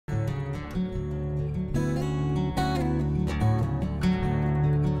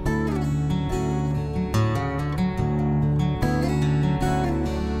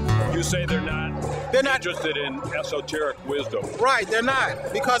say they're not interested in esoteric wisdom. Right, they're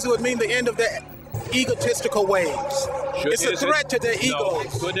not, because it would mean the end of their egotistical ways. It's a threat to their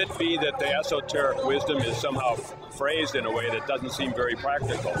egos. Could it be that the esoteric wisdom is somehow phrased in a way that doesn't seem very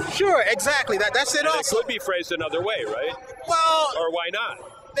practical? Sure, exactly. That's it. And also, it could be phrased another way, right? Well, or why not?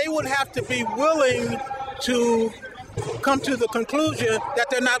 They would have to be willing to come to the conclusion that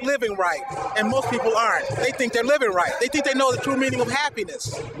they're not living right, and most people aren't. They think they're living right. They think they know the true meaning of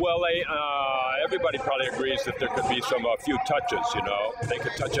happiness. Well, everybody probably agrees that there could be a few touches. They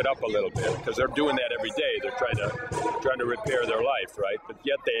could touch it up a little bit because they're doing that every day. They're trying to repair their life, right? But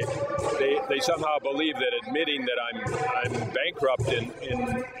yet they somehow believe that admitting that I'm bankrupt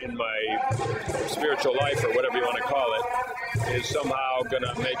in my spiritual life, or whatever you want to call it, is somehow going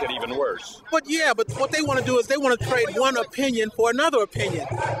to make it even worse. But what they want to do is they want to trade one opinion for another opinion.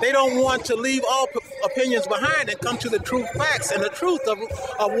 They don't want to leave all opinions behind and come to the true facts and the truth of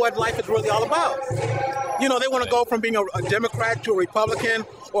what life is really all about. They want to go from being a Democrat to a Republican,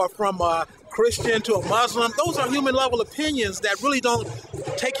 or from a Christian to a Muslim. Those are human level opinions that really don't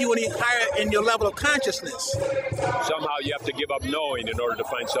take you any higher in your level of consciousness. Somehow you have to give up knowing in order to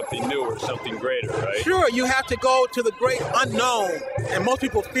find something new or something greater, right? Sure, you have to go to the great unknown, and most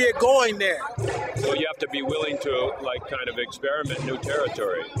people fear going there. So you have to be willing to kind of experiment new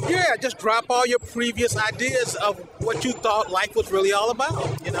territory. Yeah, just drop all your previous ideas of what you thought life was really all about,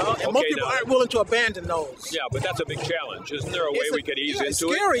 and most people aren't willing to abandon those. Yeah, but that's a big challenge. Isn't there a way we could ease into it? It's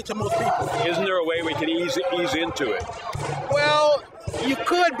scary to most people. Isn't there a way we could ease into it? Well, you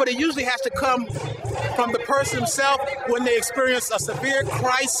could, but it usually has to come from the person himself when they experience a severe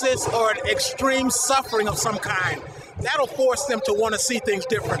crisis or an extreme suffering of some kind. That'll force them to want to see things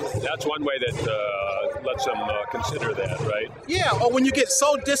differently. That's one way that lets them consider that, right? Yeah, or when you get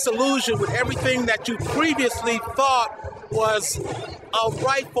so disillusioned with everything that you previously thought was a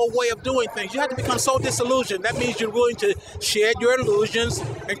rightful way of doing things. You have to become so disillusioned. That means you're willing to shed your illusions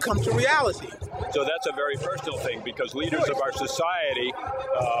and come to reality. So that's a very personal thing, because leaders of our society,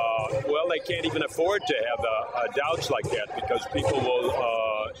 they can't even afford to have doubts like that, because people will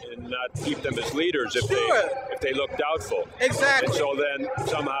not keep them as leaders if they look doubtful. Exactly. And so then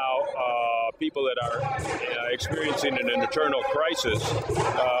somehow people that are experiencing an internal crisis,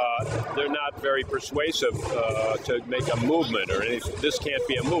 they're not very persuasive to make a movement or anything. This can't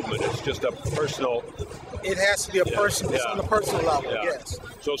be a movement. It's just a personal. It has to be a personal, on a personal level, yes.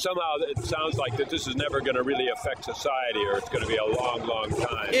 So somehow it sounds like that this is never going to really affect society, or it's going to be a long, long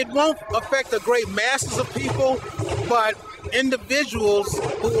time. It won't affect the great masses of people, but individuals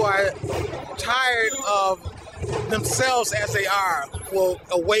who are tired of themselves as they are will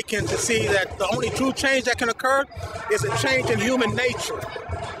awaken to see that the only true change that can occur is a change in human nature,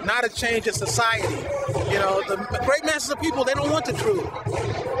 not a change in society. The great masses of people, they don't want the truth.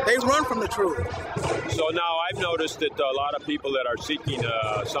 They run from the truth. So now I've noticed that a lot of people that are seeking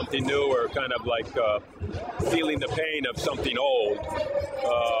something new, or kind of feeling the pain of something old,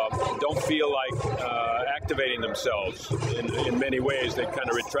 don't feel like activating themselves in many ways. They kind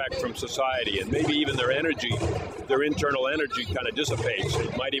of retract from society, and maybe even their internal energy kind of dissipates.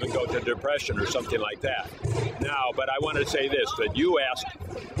 It might even go to depression or something like that. Now, but I wanted to say this, that you asked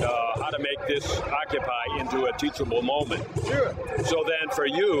how to make this Occupy into a teachable moment. Sure. So then for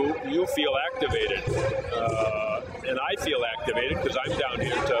you feel activated, and I feel activated because I'm down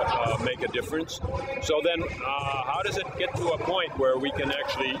here to make a difference. So then how does it get to a point where we can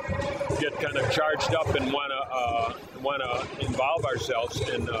actually get kind of charged up and want to involve ourselves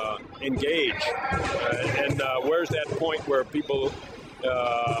and engage? And where's that point where people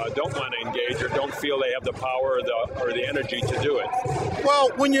don't want to engage or don't feel they have the power or the energy to do it?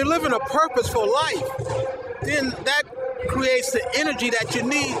 Well, when you're living a purposeful life, then that creates the energy that you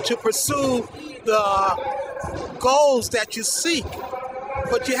need to pursue the goals that you seek.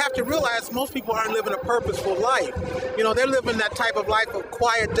 But you have to realize most people aren't living a purposeful life. They're living that type of life of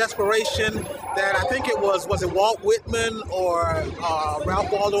quiet desperation that I think it was it Walt Whitman or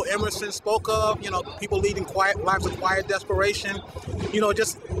Ralph Waldo Emerson spoke of, people leading quiet lives of quiet desperation,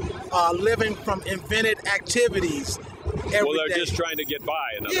 just living from invented activities. Well, they're just trying to get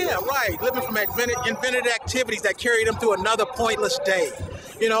by. Yeah, right. Living from invented activities that carry them through another pointless day.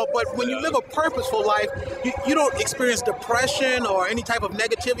 But when you live a purposeful life, you don't experience depression or any type of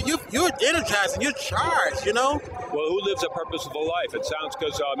negativity. You're energized and you're charged, Well, who lives a purposeful life? It sounds,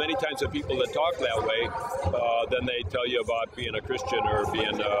 because many times the people that talk that way, then they tell you about being a Christian or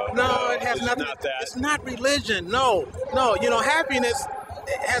being... No, it has nothing... Not that. It's not religion. No. Happiness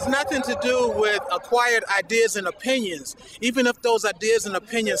has nothing to do with acquired ideas and opinions, even if those ideas and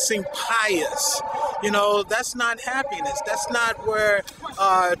opinions seem pious. That's not happiness. That's not where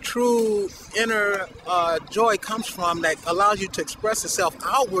true inner joy comes from, that allows you to express itself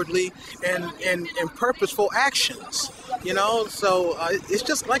outwardly in purposeful actions. So it's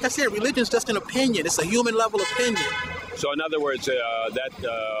just, like I said, religion's just an opinion. It's a human level opinion. So in other words,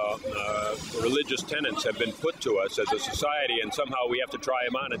 religious tenets have been put to us as a society, and somehow we have to try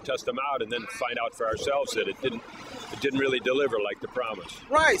them on and test them out, and then find out for ourselves that it didn't really deliver like the promise.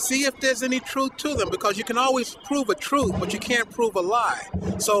 Right. See if there's any truth to them, because you can always prove a truth, but you can't prove a lie.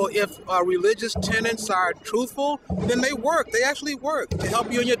 So if religious tenets are truthful, then they work. They actually work to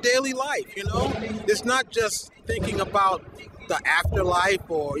help you in your daily life. It's not just thinking about the afterlife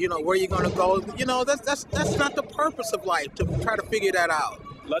or where you're going to go. That's not the purpose of life, to try to figure that out.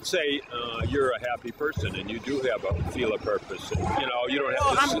 Let's say you're a happy person and you do feel a purpose. And, you don't have.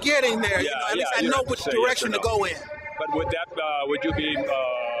 Well, I'm getting there. At least I know which direction to go in. But would you be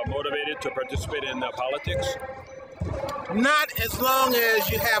motivated to participate in politics? Not as long as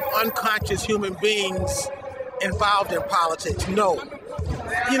you have unconscious human beings involved in politics. No.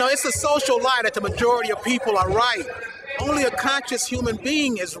 It's a social lie that the majority of people are right. Only a conscious human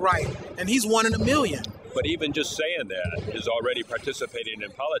being is right, and he's one in a million. But even just saying that is already participating in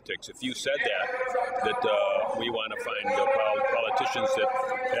politics. If you said that we want to find politicians that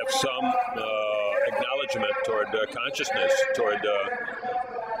have some acknowledgement toward consciousness, toward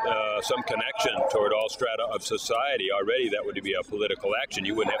some connection toward all strata of society, already that would be a political action.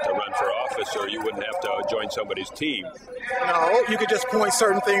 You wouldn't have to run for office, or you wouldn't have to join somebody's team. No, you could just point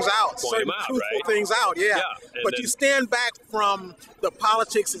certain things out, certain truthful right? things out, yeah. But then, you stand back from the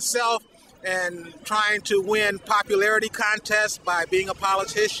politics itself and trying to win popularity contests by being a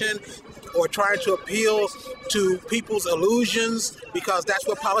politician, or trying to appeal to people's illusions, because that's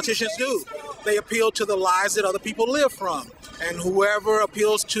what politicians do. They appeal to the lies that other people live from. And whoever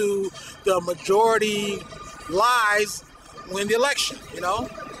appeals to the majority lies win the election,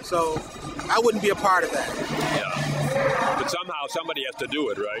 So I wouldn't be a part of that. Yeah. But somehow somebody has to do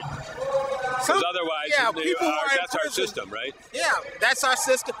it, right? Because otherwise, that's our system, right? Yeah, that's our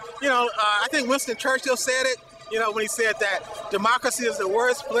system. I think Winston Churchill said it, when he said that democracy is the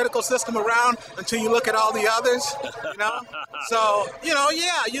worst political system around until you look at all the others, So,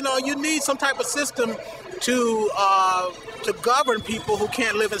 you need some type of system to govern people who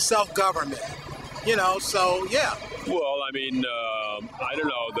can't live in self-government, so, yeah. Well, I don't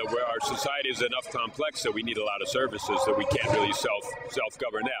know that our society is enough complex that we need a lot of services that we can't really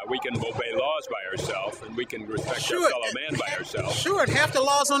self-govern that. We can obey laws by ourselves, and we can respect our fellow man by ourselves. Sure, and half the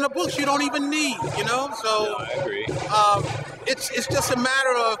laws on the books you don't even need, So no, I agree. It's just a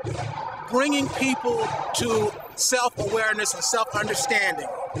matter of bringing people to self-awareness and self-understanding.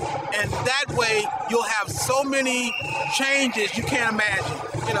 And that way you'll have so many changes you can't imagine,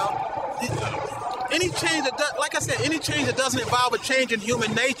 Any change that doesn't involve a change in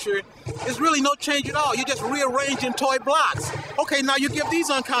human nature is really no change at all. You're just rearranging toy blocks. Okay, now you give these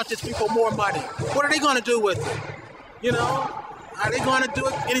unconscious people more money. What are they going to do with it? Are they going to do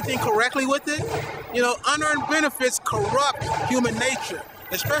anything correctly with it? Unearned benefits corrupt human nature,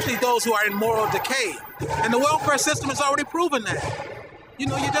 especially those who are in moral decay. And the welfare system has already proven that. You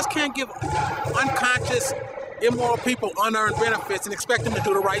just can't give unconscious, immoral people unearned benefits and expect them to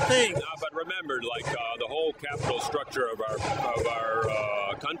do the right thing. No, but remember, the whole capital structure of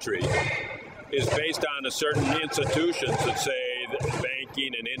our country is based on a certain institutions that say that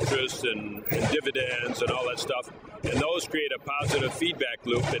banking and interest and dividends and all that stuff, and those create a positive feedback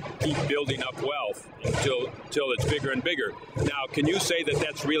loop that keep building up wealth until it's bigger and bigger. Now, can you say that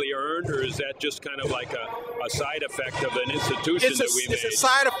that's really earned, or is that just kind of like a side effect of an institution that we made? It's a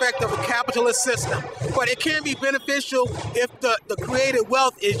side effect of a capitalist system, but it can be beneficial if the created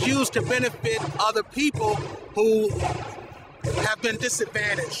wealth is used to benefit other people who have been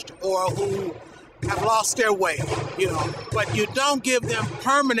disadvantaged or who have lost their way, But you don't give them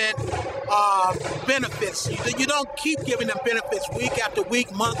permanent benefits. You don't keep giving them benefits week after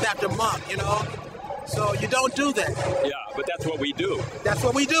week, month after month, So you don't do that. Yeah, but that's what we do. That's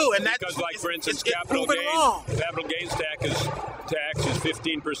what we do, and because, for instance, capital gains tax is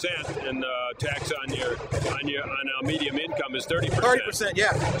 15%, and tax on a medium income is 30%. 30%,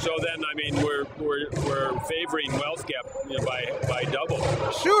 yeah. So then, we're favoring wealth gap by double.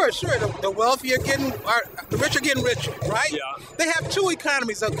 Sure. The wealthier the rich are getting richer, right? Yeah. They have two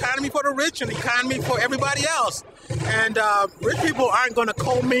economies: an economy for the rich and an economy for everybody else. And rich people aren't going to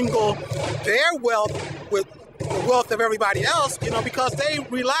commingle their wealth with the wealth of everybody else, because they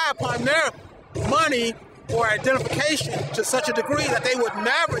rely upon their money or identification to such a degree that they would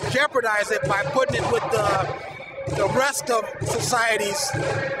never jeopardize it by putting it with the rest of society's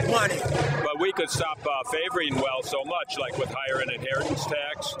money. But we could stop favoring wealth so much, like with higher inheritance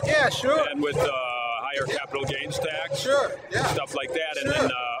tax. Yeah, sure. And with higher capital gains tax. Sure, yeah. Stuff like that. Sure.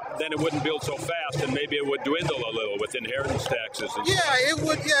 And then it wouldn't build so fast, and maybe it would dwindle a little with inheritance taxes. And Yeah,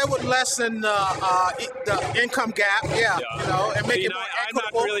 it would lessen the income gap. Yeah, you know, and make it more I'm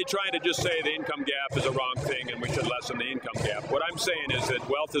equitable. not really trying to just say the income gap is a wrong thing and we should lessen the income gap. What I'm saying is that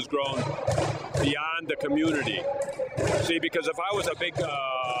wealth has grown beyond the community. See, because if I was a big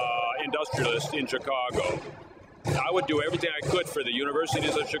industrialist in Chicago, I would do everything I could for the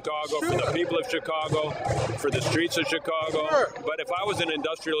universities of Chicago, for the people of Chicago, for the streets of Chicago. Sure. But if I was an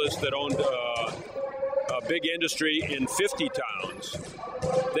industrialist that owned a big industry in 50 towns,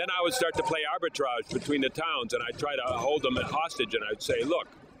 then I would start to play arbitrage between the towns, and I'd try to hold them hostage, and I'd say, look,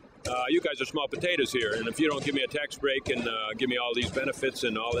 you guys are small potatoes here, and if you don't give me a tax break and give me all these benefits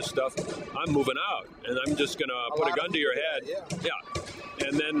and all this stuff, I'm moving out, and I'm just going to put a gun to your head. Yeah.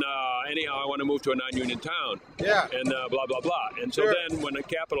 And then, anyhow, I want to move to a non-union town. Yeah. And blah, blah, blah. And so then when the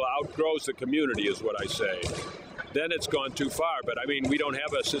capital outgrows the community is what I say, then it's gone too far. But, I mean, we don't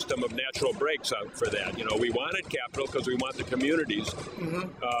have a system of natural breaks out for that. You know, we wanted capital because we want the communities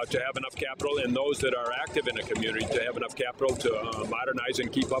to have enough capital, and those that are active in a community to have enough capital to modernize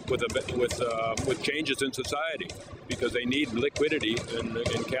and keep up with changes in society, because they need liquidity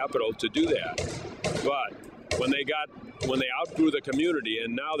and capital to do that. But when they outgrew the community,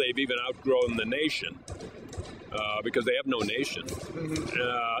 and now they've even outgrown the nation, because they have no nation.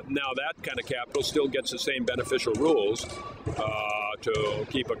 Now that kind of capital still gets the same beneficial rules to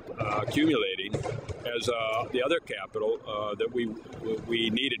keep accumulating as the other capital that we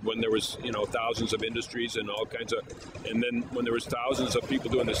needed when there was thousands of industries and all kinds of, and then when there was thousands of people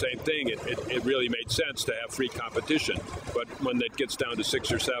doing the same thing, it really made sense to have free competition. But when it gets down to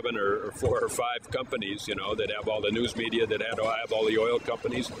 6 or 7 or 4 or 5 companies, that have all the news media, that have all the oil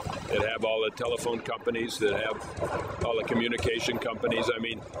companies, that have all the telephone companies, that have all the communication companies, I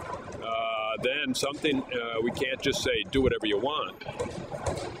mean, then something, we can't just say, do whatever you want.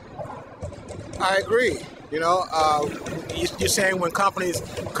 I agree. You're saying when companies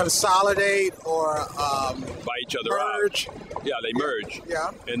consolidate or buy each other merge. out. Yeah, they merge.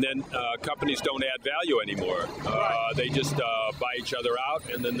 Yeah. And then companies don't add value anymore. They just buy each other out,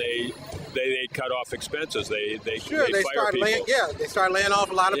 and then they cut off expenses. They fire people. They start laying off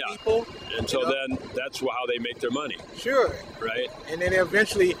a lot of people. And so then that's how they make their money. Sure. Right. And then they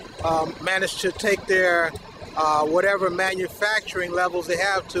eventually manage to take their whatever manufacturing levels they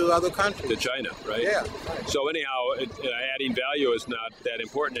have to other countries. To China, right? Yeah. Right. So anyhow, adding value is not that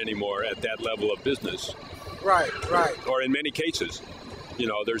important anymore at that level of business. Right. Or in many cases,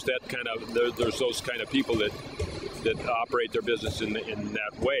 there's that kind of there's those kind of people that operate their business in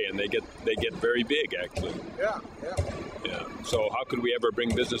that way, and they get very big actually. Yeah. So how could we ever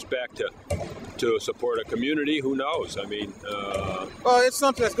bring business back to support a community? Who knows? I mean, well, it's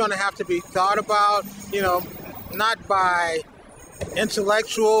something that's going to have to be thought about. Not by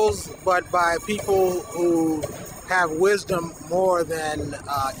intellectuals, but by people who have wisdom more than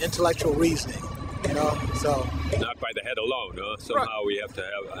intellectual reasoning. So not by the head alone. Somehow we have to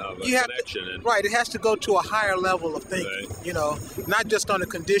have a connection. It has to go to a higher level of thinking. Right. Not just on the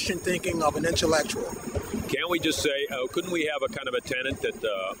conditioned thinking of an intellectual. Can't we just say, couldn't we have a kind of a tenet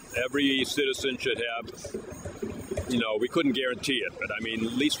that every citizen should have? We couldn't guarantee it, but I mean,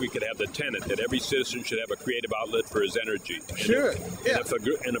 at least we could have the tenet that every citizen should have a creative outlet for his energy. Sure.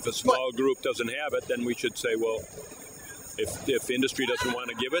 And if a small group doesn't have it, then we should say, well, if industry doesn't want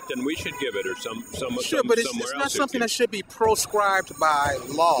to give it, then we should give it, or Sure, but it's not something that should be proscribed by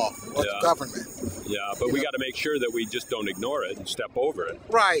law or the government. Yeah, but we got to make sure that we just don't ignore it and step over it.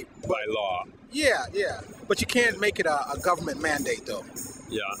 Right. By law. Yeah. But you can't make it a government mandate, though.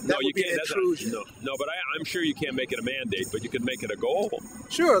 Yeah. That would be an intrusion. No, but I'm sure you can't make it a mandate, but you could make it a goal.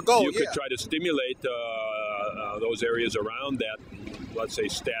 Sure, a goal, You could try to stimulate those areas around that, let's say,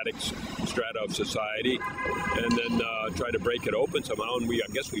 static strata of society, and then try to break it open somehow. And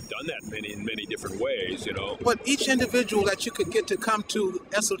I guess we've done that in many different ways, But each individual that you could get to come to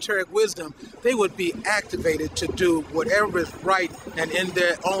esoteric wisdom, they would be activated to do whatever is right and in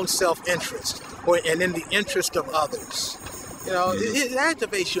their own self-interest, and in the interest of others. It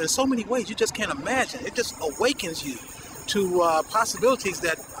activates you in so many ways you just can't imagine. It just awakens you to possibilities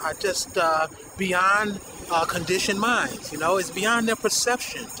that are just beyond conditioned minds. It's beyond their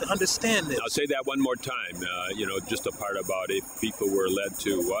perception to understand this. I'll say that one more time. Just a part about if people were led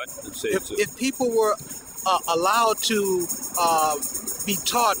to what? If people were allowed to be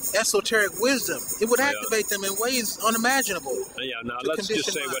taught esoteric wisdom, it would activate them in ways unimaginable. Yeah. Now let's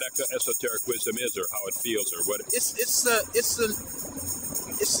just say what esoteric wisdom is, or how it feels, or what.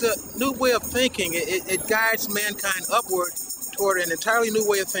 It's a new way of thinking. It guides mankind upward toward an entirely new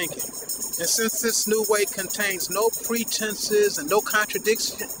way of thinking. And since this new way contains no pretenses and no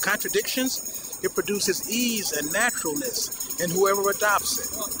contradictions, it produces ease and naturalness in whoever adopts it.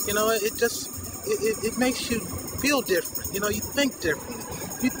 You know, it makes you feel different. You know, you think differently.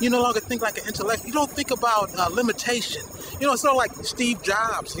 You no longer think like an intellect. You don't think about limitation. You know, it's sort of like Steve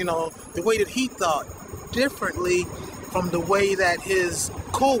Jobs, you know, the way that he thought differently from the way that his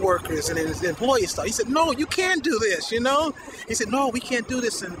co-workers and his employees thought. He said, no, you can't do this, you know? He said, no, we can't do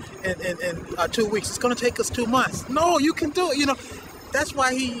this in 2 weeks. It's going to take us 2 months. No, you can do it, you know? That's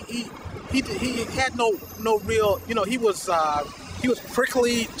why he had no real, you know, he was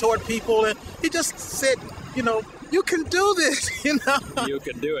prickly toward people, and he just said, you know, you can do this, you know. You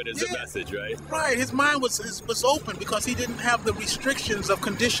can do it is a message, right? Right. His mind was open because he didn't have the restrictions of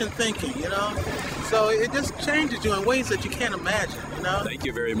conditioned thinking, you know. So it just changes you in ways that you can't imagine, you know. Thank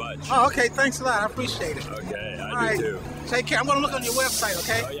you very much. Oh, okay. Thanks a lot. I appreciate it. Okay, All I do too. Take care. I'm going to look on your website,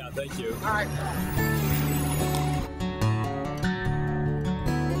 okay? Oh, yeah. Thank you. All right.